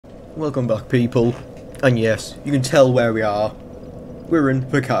Welcome back, people. And yes, you can tell where we are. We're in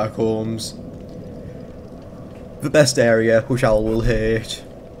the catacombs. The best area, which Al will hate.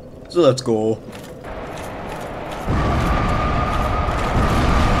 So let's go.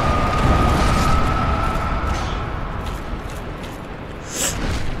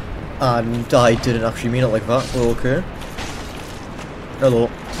 And I didn't actually mean it like that, but okay.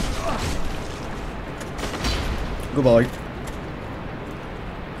 Hello. Goodbye.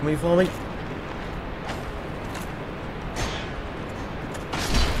 Come here for me.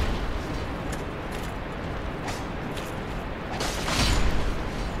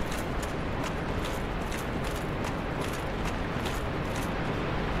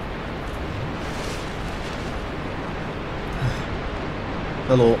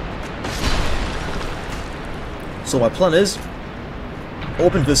 Hello. So my plan is,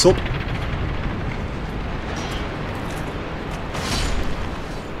 open this up.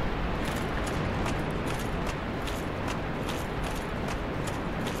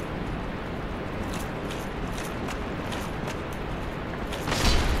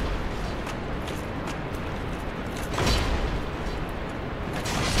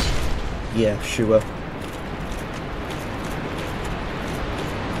 Yeah, sure.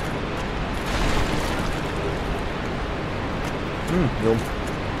 Yum.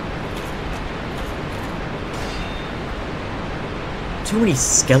 Too many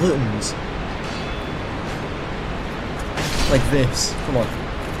skeletons. Like this. Come on.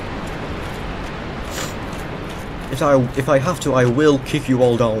 If I have to, I will kick you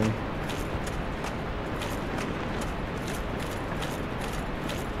all down.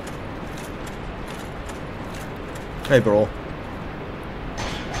 Hey, bro.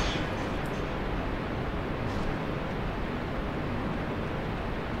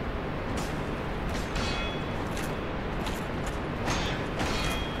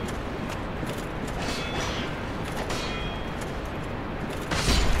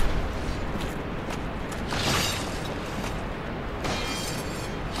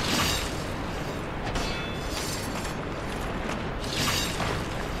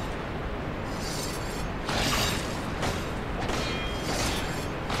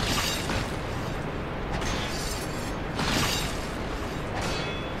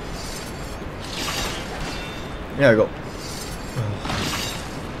 There we go.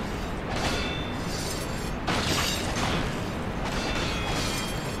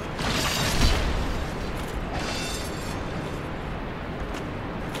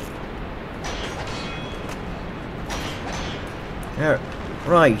 Yeah,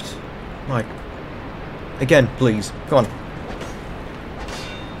 right. Right. Again, please. Come on.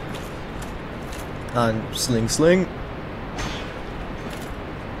 And sling, sling.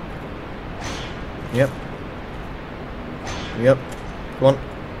 Yep. Yep. Come on.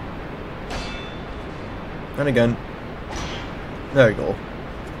 And again. There we go.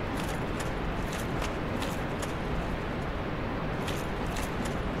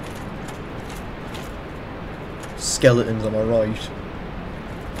 Skeletons on my right.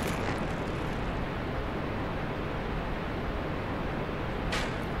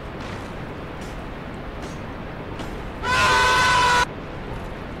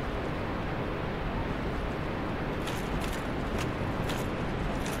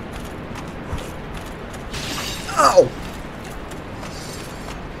 Ow!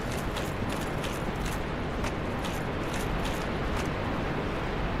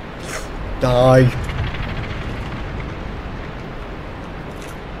 Die.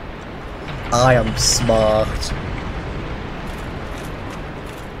 I am smart.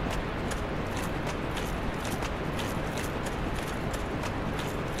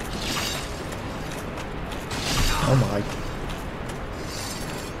 Oh my.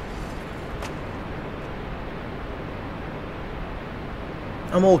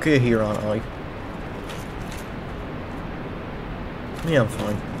 I'm okay here, aren't I? Yeah, I'm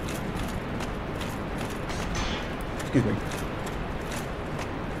fine. Excuse me.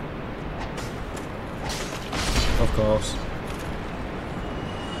 Of course.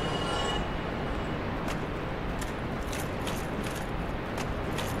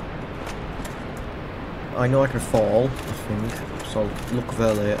 I know I can fall, I think, so I'll look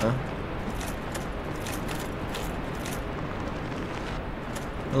there later.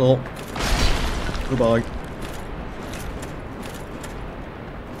 Hello. Goodbye.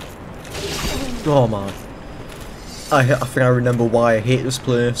 Oh man. I think I remember why I hate this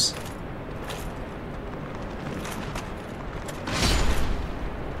place.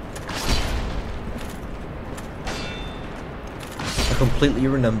 I completely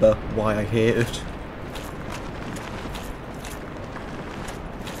remember why I hate it.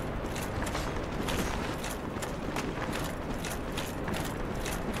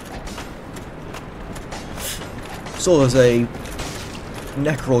 So there's a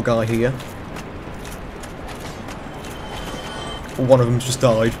necro guy here. One of them just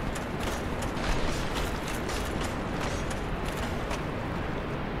died.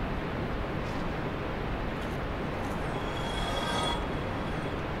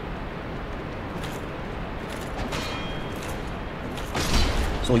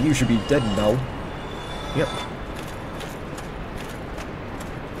 So you should be dead now. Yep.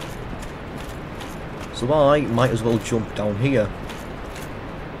 So I might as well jump down here.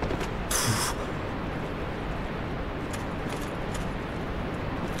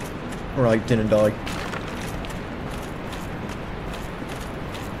 Right, didn't die.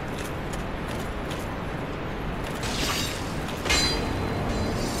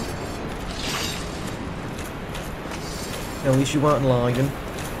 At least you weren't lying.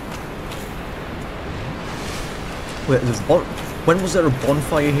 Wait, there's when was there a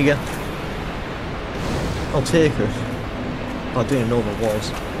bonfire here? I'll take it. I didn't know there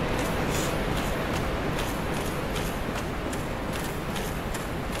was.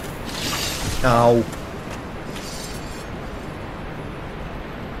 Ow.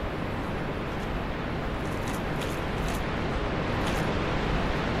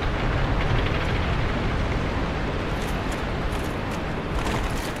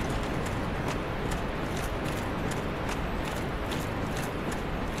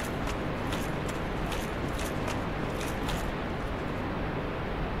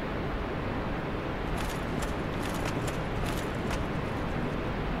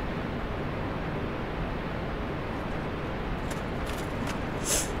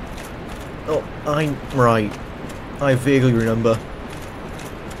 Oh, I'm right. I vaguely remember.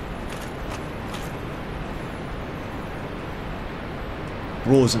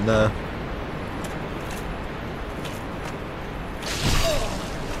 Rose in there.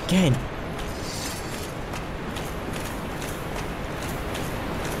 Again.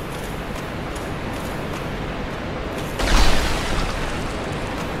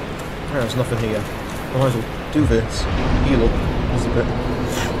 There's nothing here. I might as well do this. Heal up. Just a bit.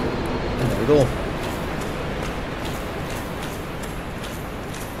 And there we go.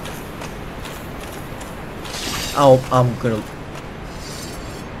 Oh, I'm gonna...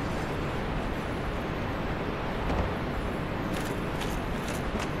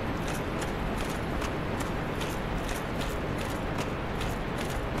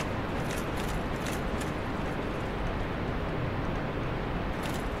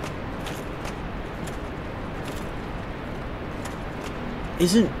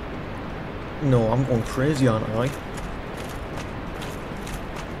 Isn't... No, I'm going crazy, aren't I?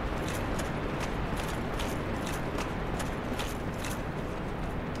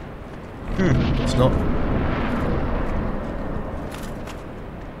 It's not.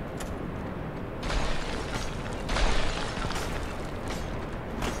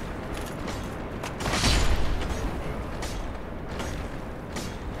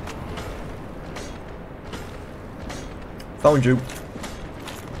 Found you.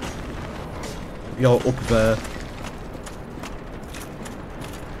 You're up there.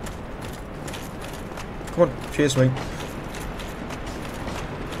 Come on, chase me.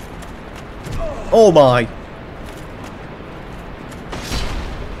 Oh my!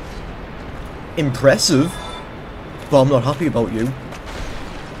 Impressive, but I'm not happy about you.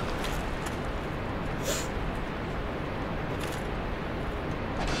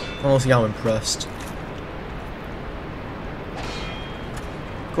 Honestly, I'm impressed.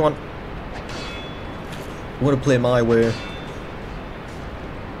 Come on. I'm gonna play my way.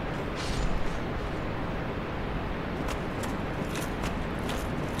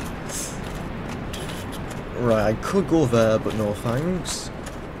 Right, I could go there, but no thanks.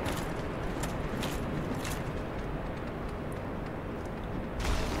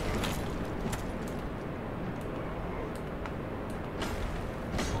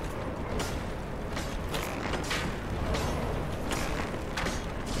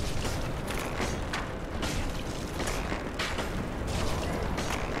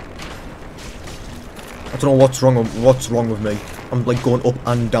 I don't know what's wrong with me. I'm like going up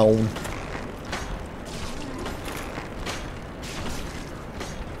and down.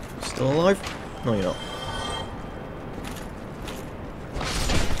 Still alive? No, you're not.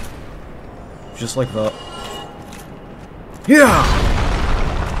 Just like that. Yeah.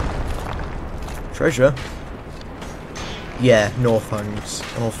 Treasure? Yeah, no thanks.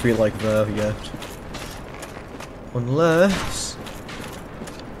 I don't feel like there yet. Unless...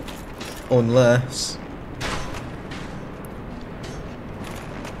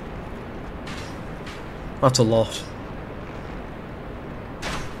 That's a lot.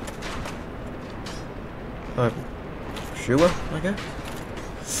 Sure, I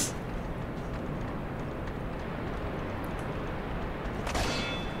guess.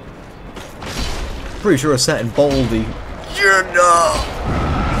 Pretty sure I set in Baldy. Yeah, no!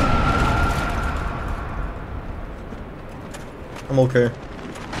 I'm okay.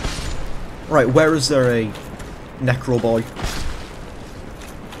 Right, where is there a necro boy?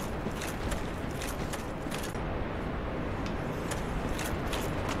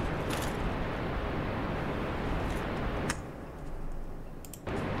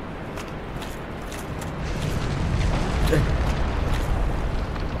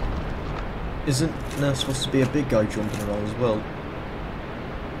 Isn't there supposed to be a big guy jumping around as well?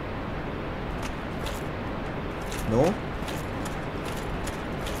 No?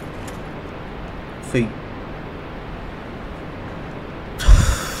 Feet.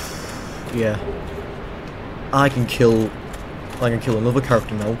 Yeah. I can kill another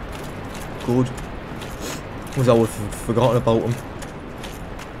character now. Good. Was I would have forgotten about him.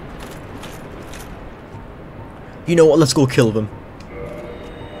 You know what, let's go kill them.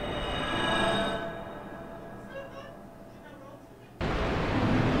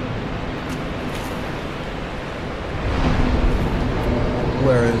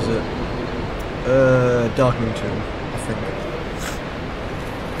 Where is it? Darkening Tomb, I think.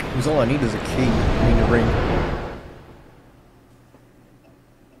 Because all I need is a key. I need a ring.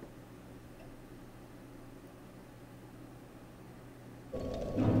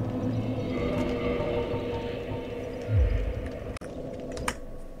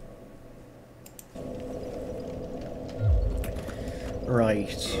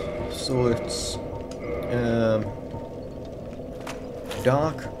 Right. So it's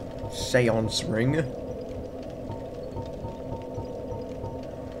dark seance ring.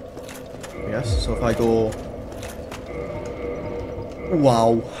 Yes, so if I go...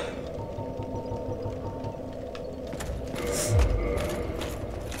 Wow.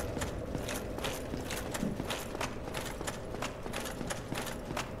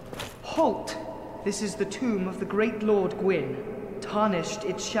 Halt! This is the tomb of the great Lord Gwyn. Tarnished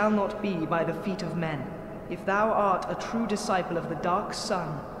it shall not be by the feet of men. If thou art a true disciple of the Dark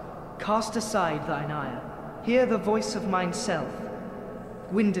Sun, cast aside thine ire. Hear the voice of mine self,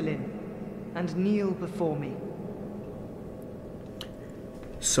 Gwyndolin, and kneel before me.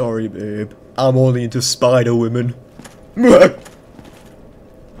 Sorry, babe. I'm only into spider women.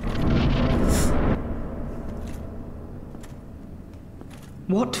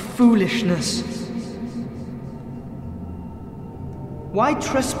 What foolishness! Why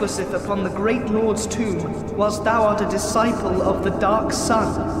trespasseth upon the great Lord's tomb, whilst thou art a disciple of the Dark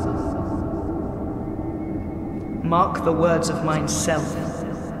Sun? Mark the words of mine self,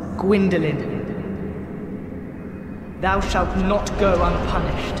 Gwyndolin. Thou shalt not go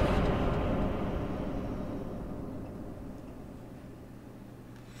unpunished.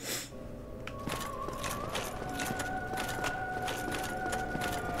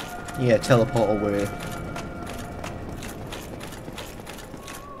 Yeah, teleport away.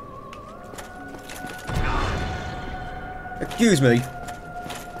 Excuse me.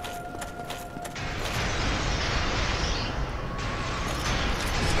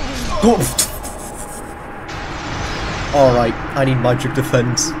 Alright, I need magic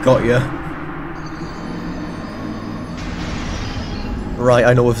defense. Got ya. Right,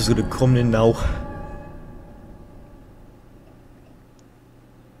 I know if it's gonna come in now.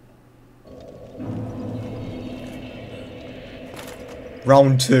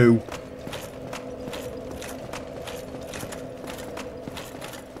 Round 2.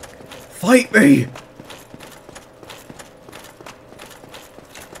 Fight me!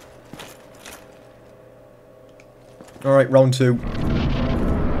 Alright, round 2.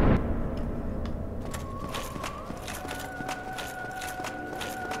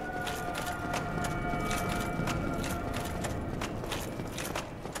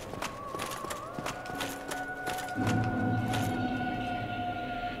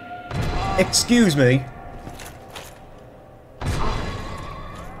 Excuse me.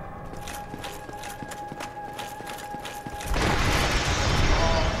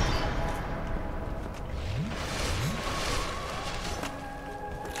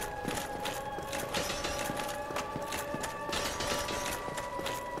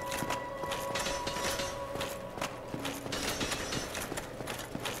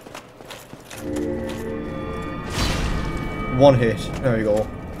 One hit. There you go.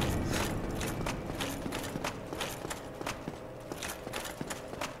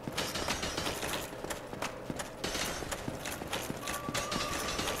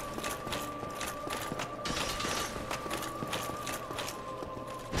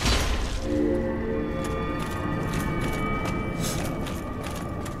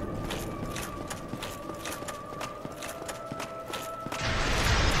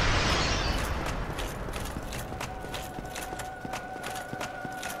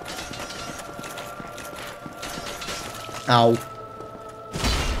 Ow.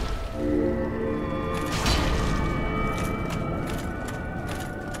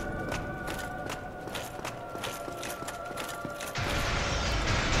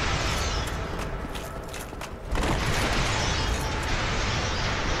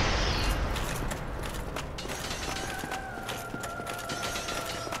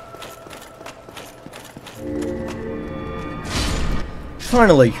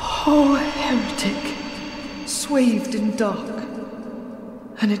 Finally! Oh, heretic, swathed in dark,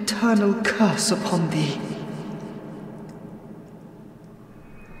 an eternal curse upon thee.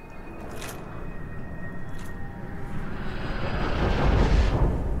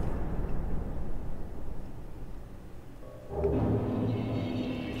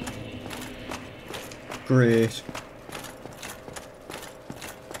 Great.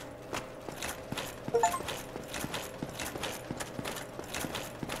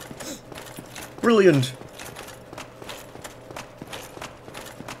 Brilliant.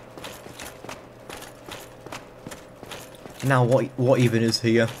 Now what even is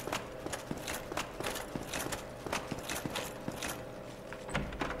here?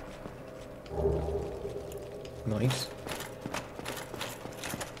 Nice.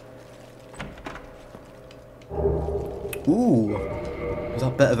 Ooh. Is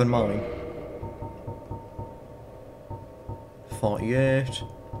that better than mine? 48.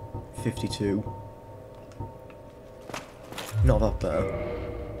 52. Not that better.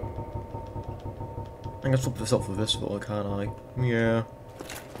 I can swap this up for this one, can't I? Yeah.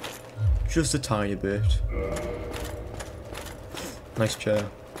 Just a tiny bit. Nice chair.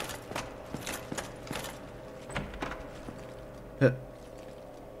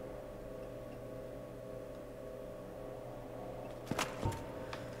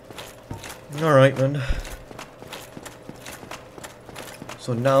 Alright then.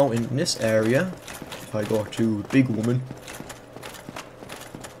 So now in this area, if I go to Big Woman,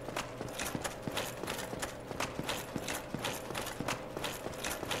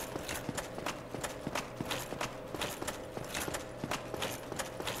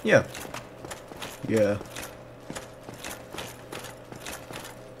 yeah,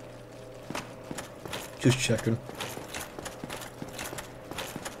 just checking.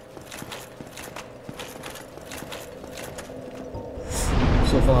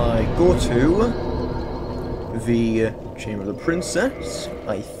 So if I go to the Chamber of the Princess,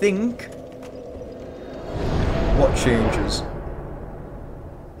 I think... What changes?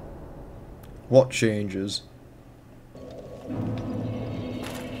 What changes?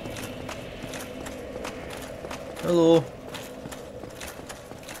 Hello.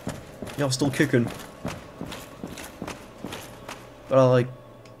 Yeah, I'm still kicking. But I like...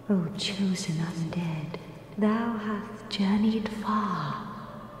 O chosen undead, thou hast journeyed far.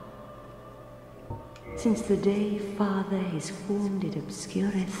 Since the day Father his form did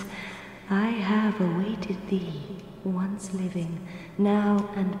obscureth, I have awaited thee, once living, now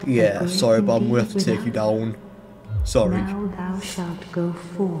and Yeah, sorry, but I'm gonna have to take you down. Sorry. Now thou shalt go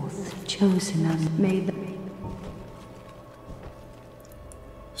forth, chosen and made.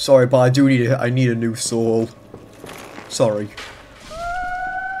 Sorry, but I need a new soul. Sorry.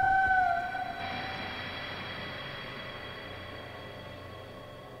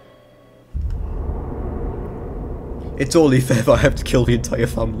 It's only fair if I have to kill the entire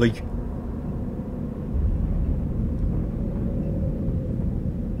family.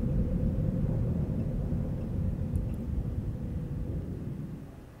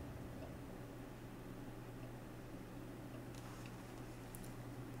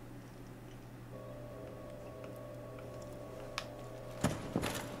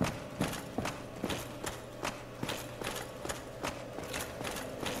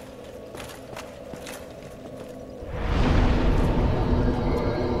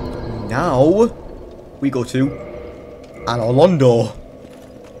 Now, we go to Anolondo.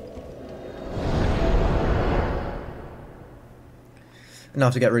 Now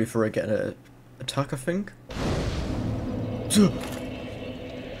to get ready for getting an attack, I think.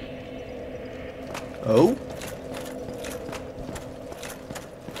 Oh?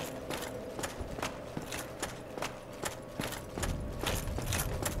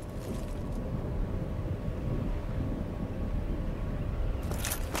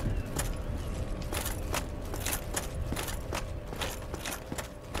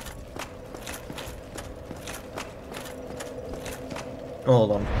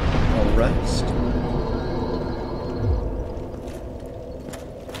 Hold on, I'll rest.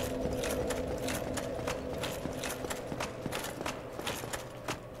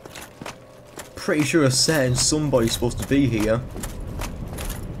 Pretty sure a certain somebody's supposed to be here.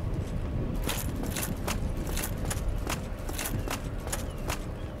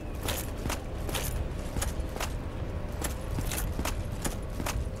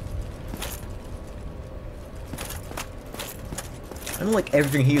 I know like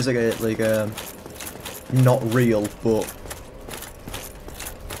everything here is not real, but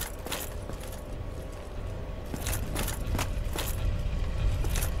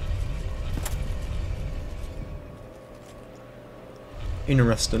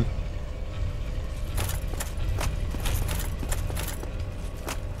interesting.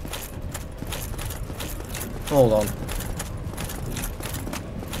 Hold on.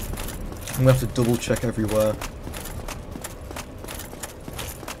 I'm gonna have to double check everywhere.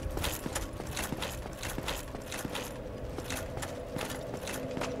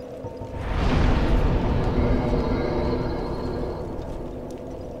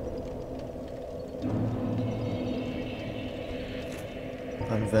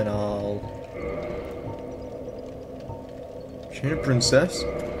 And then she need a princess?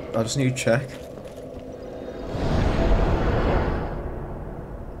 I just need to check.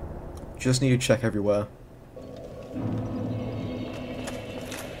 Just need to check everywhere.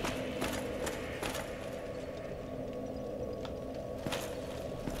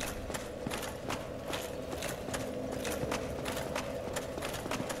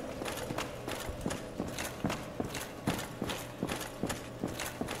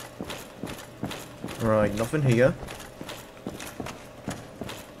 Right, nothing here.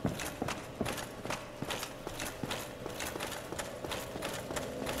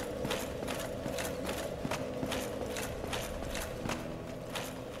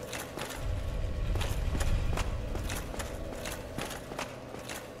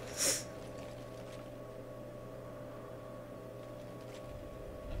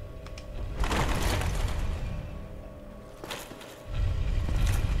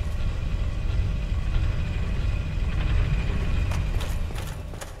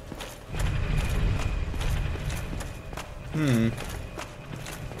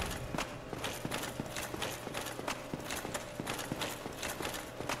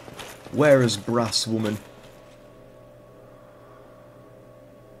 Where is Brass Woman?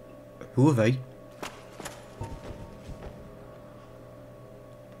 Who are they?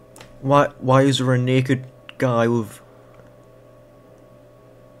 Why is there a naked guy with...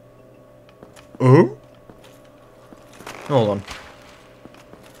 Oh? Hold on.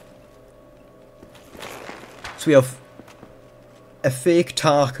 So we have a fake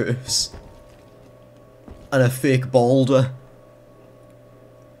Tarkus and a fake Balder.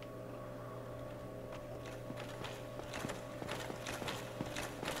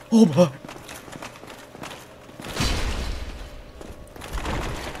 Oh my!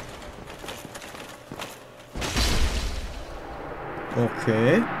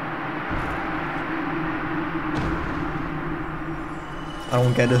 Okay. I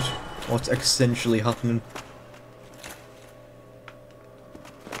don't get it. What's essentially happening?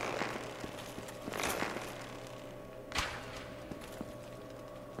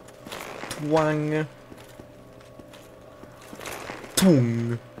 Twang.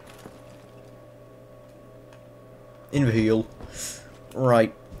 Tung. In the heel.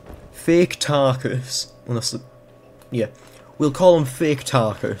 Right. Fake Tarkus. Well, that's the... Yeah. We'll call him Fake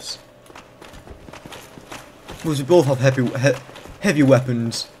Tarkus. Because we both have heavy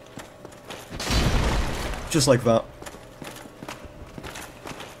weapons. Just like that.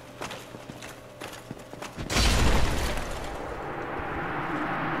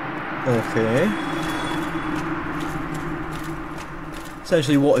 Okay.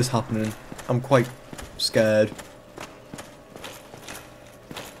 Essentially what is happening? I'm quite scared.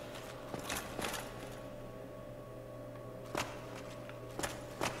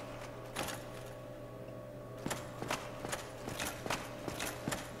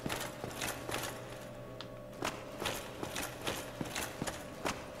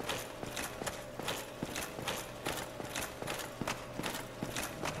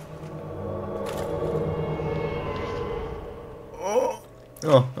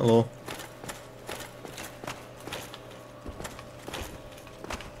 Oh, hello.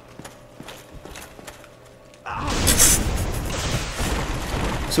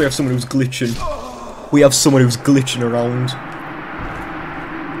 So we have someone who's glitching. We have someone who's glitching around.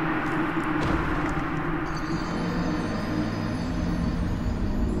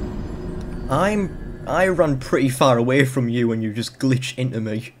 I ran pretty far away from you and you just glitch into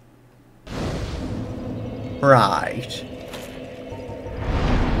me. Right.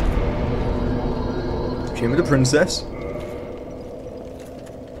 Chamber of the Princess.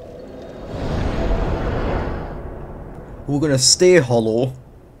 We're gonna stay hollow.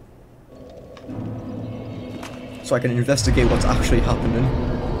 So I can investigate what's actually happening.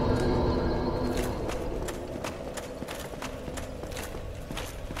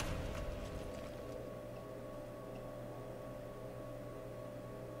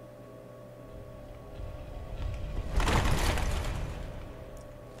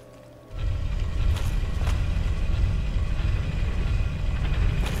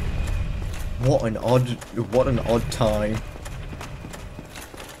 What an odd time.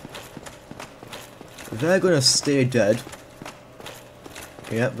 They're gonna stay dead.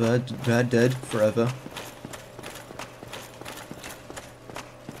 Yep, they're dead forever.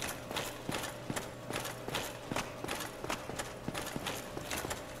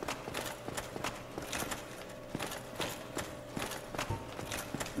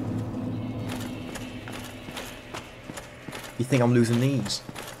 You think I'm losing these?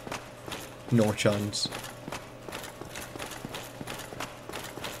 No chance.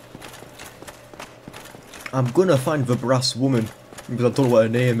 I'm gonna find the brass woman, because I don't know what her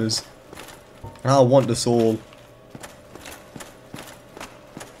name is. And I want the soul.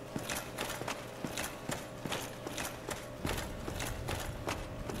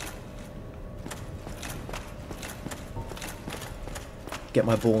 Get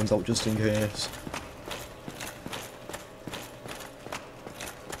my bones out just in case.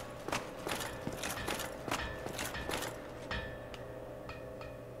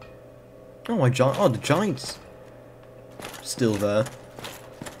 Oh, the giant's still there.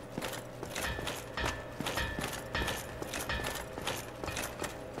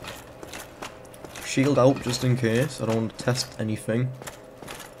 Shield out just in case. I don't want to test anything.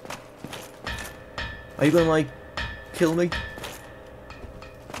 Are you gonna, like, kill me?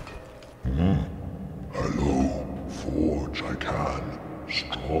 Hello, forge I can,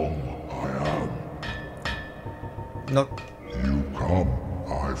 strong I am. No. You come,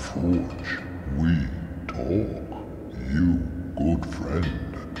 I forge, we talk. You, good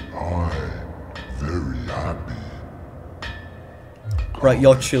friend, I, very happy. Right,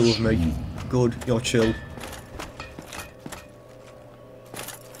 you're chill with me. Good, you're chill.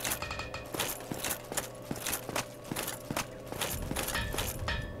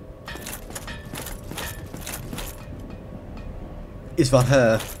 Is that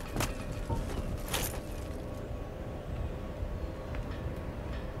her?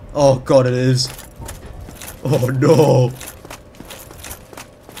 Oh god, it is. Oh no.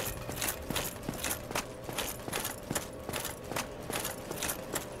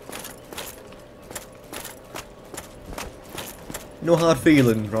 No hard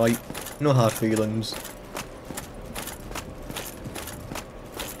feelings, right? No hard feelings.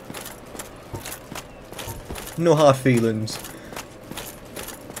 No hard feelings.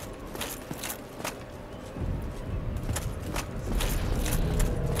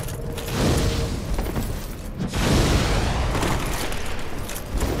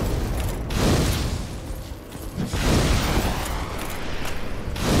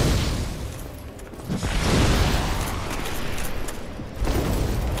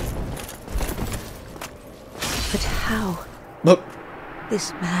 But how? Look.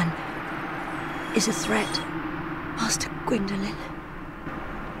 This man is a threat, Master Gwendolyn.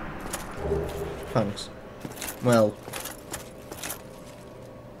 Thanks. Well,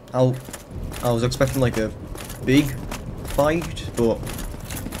 I was expecting like a big fight, but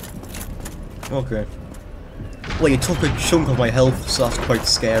okay. Well, you took a chunk of my health, so that's quite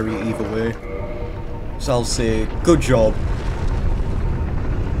scary either way. So I'll say, good job.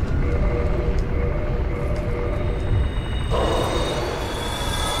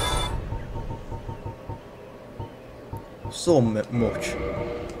 So much.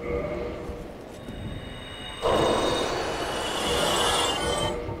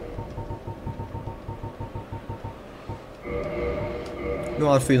 No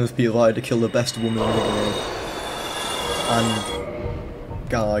hard feelings, people. I had to kill the best woman in the game. And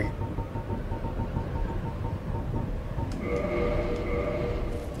guy.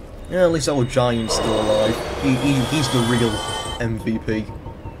 Yeah, at least our giant's still alive. He's the real MVP.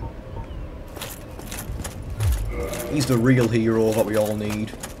 He's the real hero that we all need.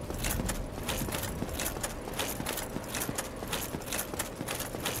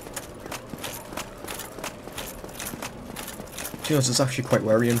 To be honest, it's actually quite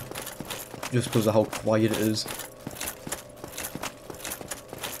worrying. Just because of how quiet it is.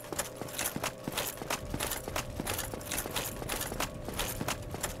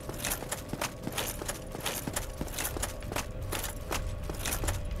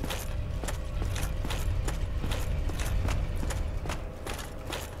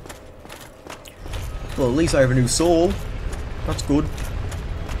 Well, at least I have a new soul. That's good.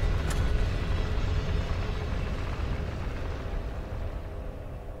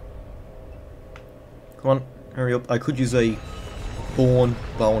 Come on, hurry up. I could use a bone,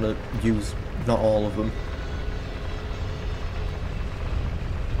 but I want to use not all of them.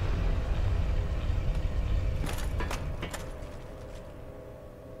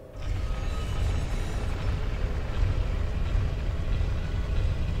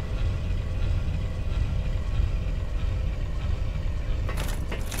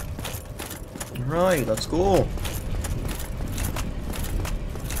 Right, let's go.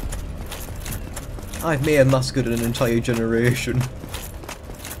 I've may have massacred an entire generation.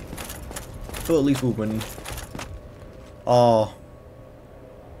 But at least we'll win. Oh.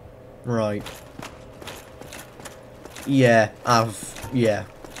 Right. Yeah, yeah.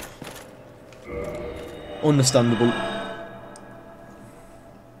 Understandable.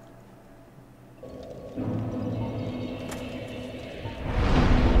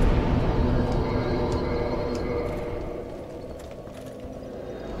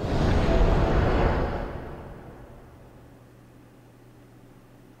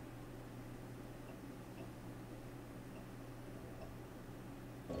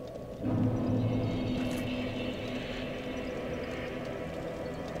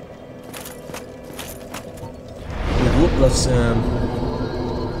 Let's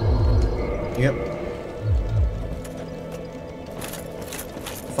yep.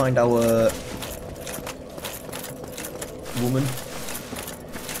 Find our woman.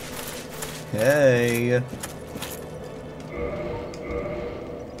 Hey.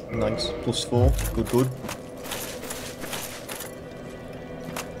 Nice. +4. Good, good.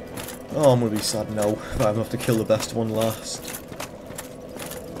 Oh, I'm gonna be sad now if I have to kill the best one last.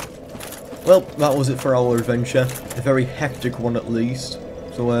 Well, that was it for our adventure. A very hectic one at least.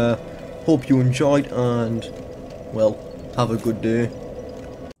 So, hope you enjoyed and, well, have a good day.